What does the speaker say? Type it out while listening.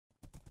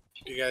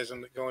You guys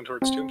going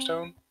towards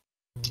Tombstone?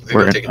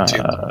 We're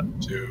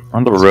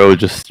on the road,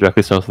 just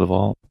directly south of the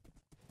vault.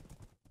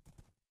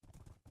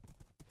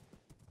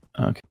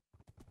 Okay.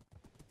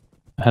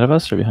 Ahead of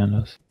us or behind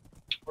us?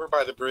 We're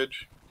by the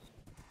bridge.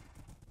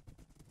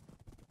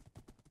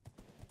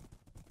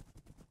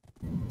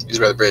 He's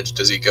by the bridge.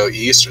 Does he go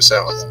east or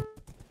south?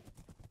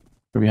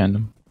 We're behind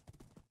him.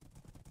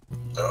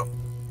 Oh.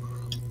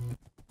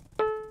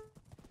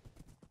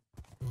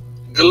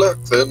 Good luck,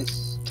 then.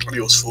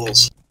 Adios,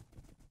 fools.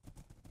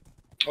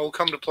 Oh,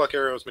 come to pluck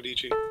arrows,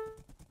 Medici.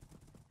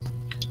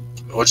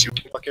 What you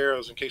pluck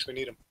arrows in case we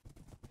need them?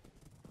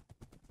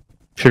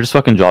 Sure, just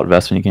fucking dropped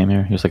Vest when he came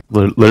here. He was like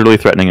literally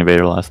threatening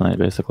Invader last night,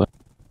 basically.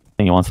 I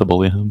think he wants to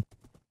bully him.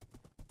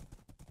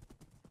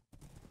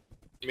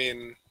 I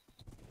mean,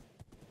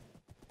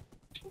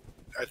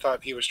 I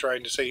thought he was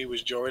trying to say he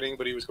was joining,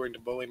 but he was going to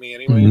bully me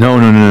anyway.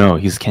 No.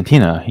 He's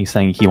Cantina. He's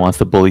saying he wants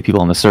to bully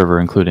people on the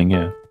server, including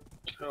you.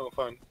 Oh,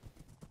 fun.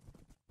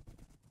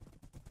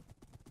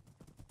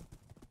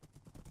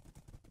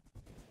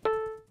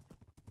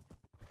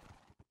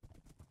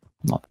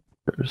 Not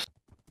first.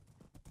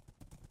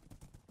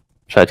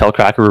 Should I tell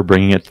Cracker we're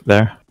bringing it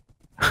there?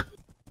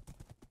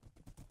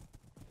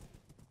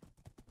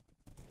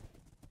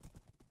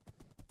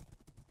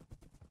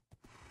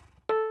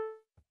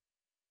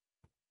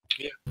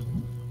 Yeah.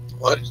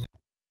 What?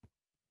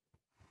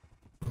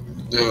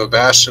 They have a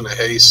bastion, a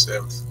haste, they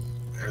have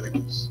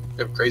everything.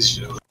 They have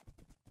crazy shit on it.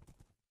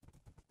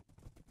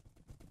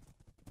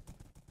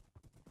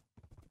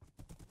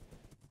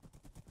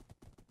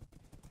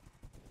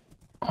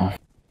 Oh.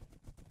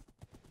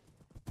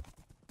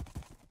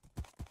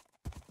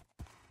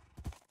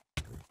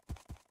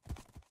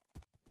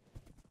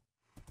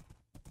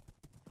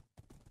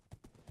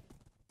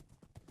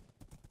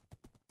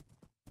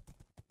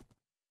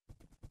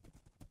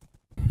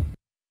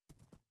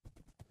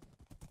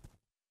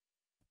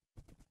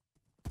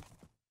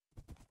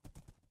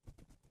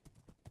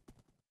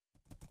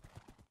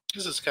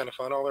 This is kind of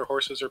fun. All their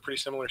horses are pretty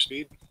similar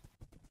speed.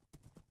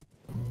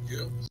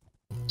 Yeah.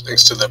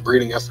 Thanks to the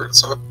breeding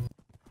efforts, huh?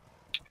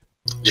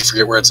 You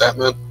forget where it's at,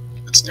 man?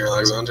 It's near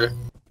Alexandria.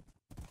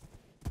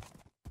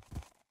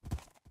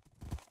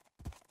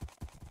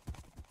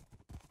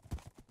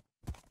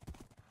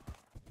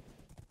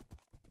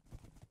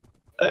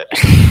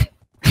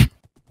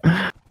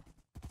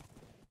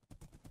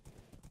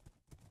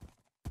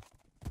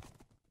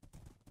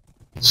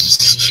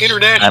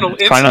 International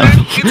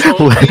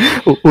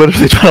incident?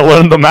 Literally trying to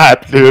learn the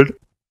map, dude.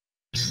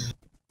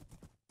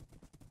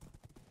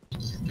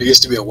 There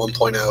used to be a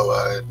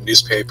 1.0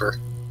 newspaper.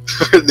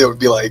 There would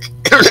be like,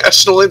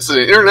 international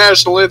incident,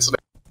 international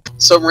incident.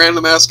 Some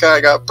random ass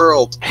guy got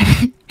pearled.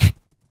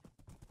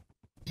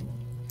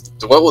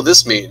 So what will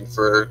this mean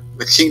for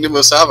the Kingdom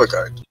of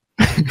Salvagard?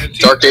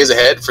 Dark days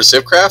ahead for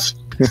Civcraft?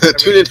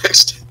 Tune in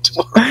next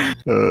tomorrow.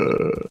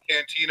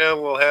 Cantina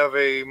will have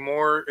a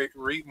more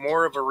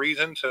of a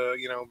reason to,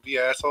 you know, be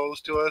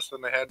assholes to us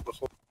than they had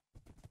before.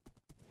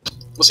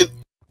 We'll see.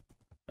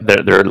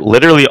 They're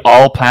literally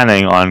all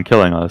planning on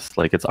killing us.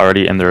 Like, it's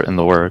already in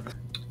the works.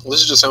 Well,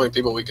 this is just how many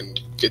people we can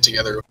get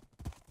together.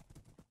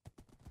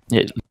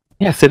 Yeah,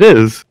 yes, it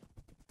is.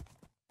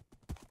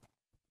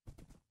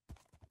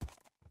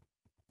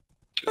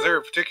 Is there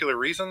a particular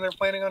reason they're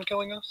planning on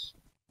killing us?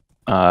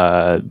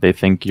 They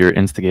think you're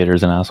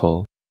instigators and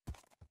assholes.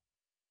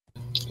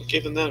 I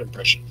gave them that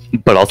impression.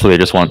 But also they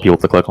just want people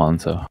to click on,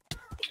 so... Yeah.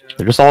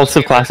 They're just all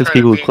Civ Classics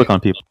people who click on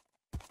people.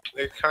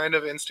 They're kind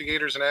of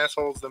instigators and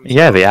assholes themselves.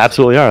 Yeah, they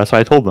absolutely are. That's why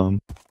I told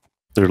them.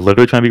 They're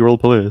literally trying to be world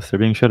police. They're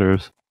being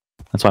shitters.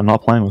 That's why I'm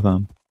not playing with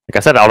them. Like I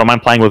said, I don't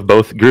mind playing with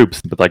both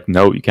groups, but like,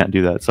 no, you can't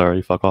do that.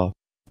 Sorry, fuck off.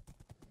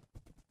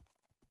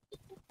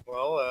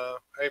 Well,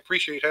 I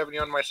appreciate having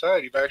you on my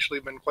side. You've actually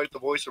been quite the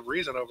voice of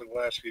reason over the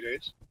last few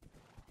days.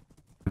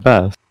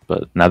 Best,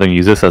 but now they're gonna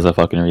use this as a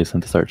fucking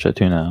reason to start shit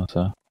too now,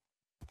 so...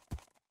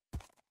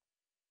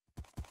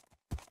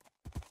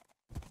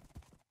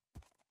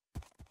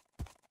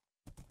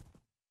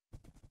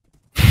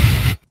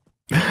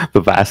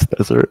 The vast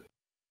desert.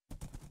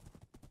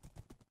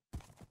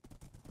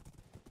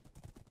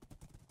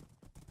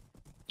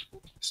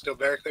 Still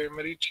back there,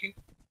 Medici?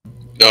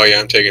 Oh yeah,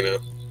 I'm taking a...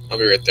 I'll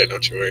be right there,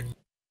 don't you worry.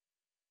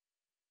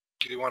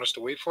 Do you want us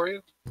to wait for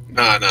you?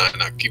 Nah,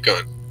 keep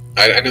going.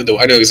 I know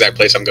the exact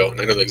place I'm going.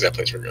 I know the exact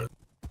place we're going.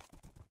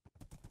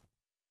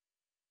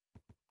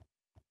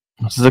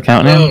 What's his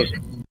account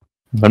name?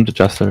 Run to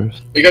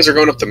Jesters. You guys are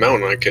going up the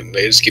mountain,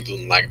 they just keep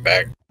lagging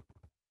back.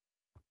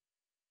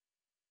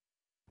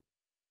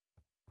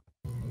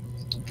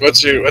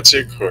 What's your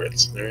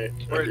coordinates? Alright.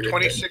 We're at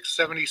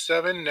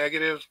 2677,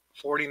 negative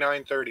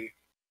 4930.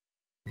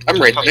 I'm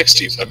right next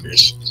to you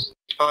fuckers.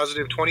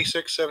 Positive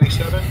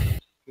 2677,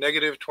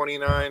 negative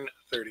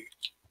 2930.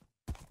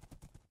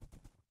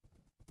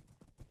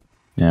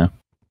 Yeah.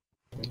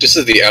 This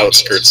is the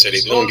outskirts city.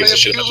 No one gives a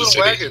shit about the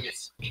city.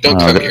 Wagons. Don't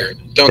come here.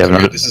 Don't come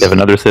here. This is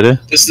another city?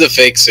 This is a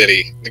fake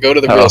city. Go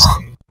to the real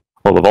city.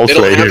 Well, the vault's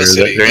right here.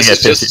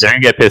 They're gonna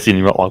get pissy and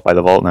you won't walk by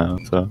the vault now,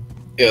 so...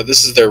 Yeah,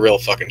 this is their real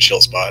fucking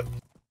chill spot.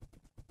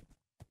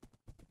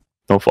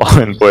 Don't fall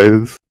in,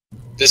 boys.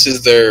 This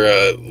is their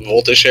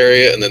voltish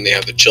area, and then they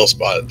have the chill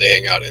spot they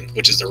hang out in,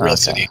 which is the real Okay.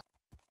 city.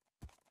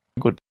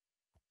 Good.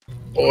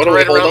 Well, why don't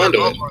we hold on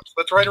to it?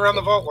 Let's ride around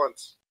the vault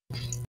once.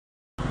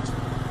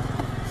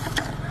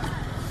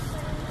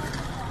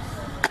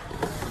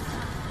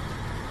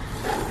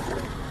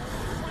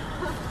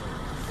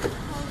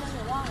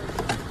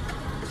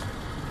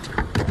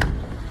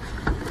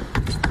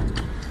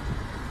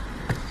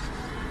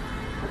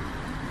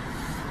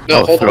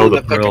 No, Oh, hold throw on to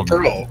the that fucking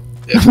pearl. pearl.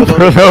 Yeah, hold on to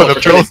No, the pearl. the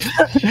We're trying pearl's...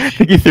 I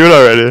think you threw it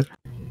already.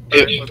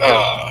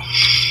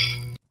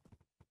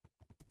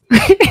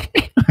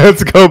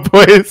 Let's go,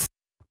 boys.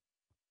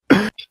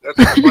 That's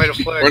a flight of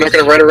flag. We're not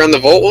gonna ride around the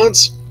vault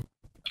once?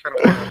 Kind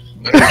of fun.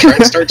 I'm gonna try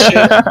and start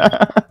shit.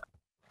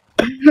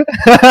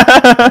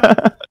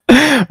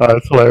 Oh,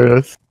 that's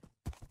hilarious.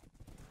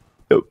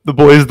 The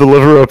boys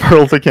deliver a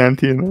pearl to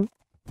Cantina.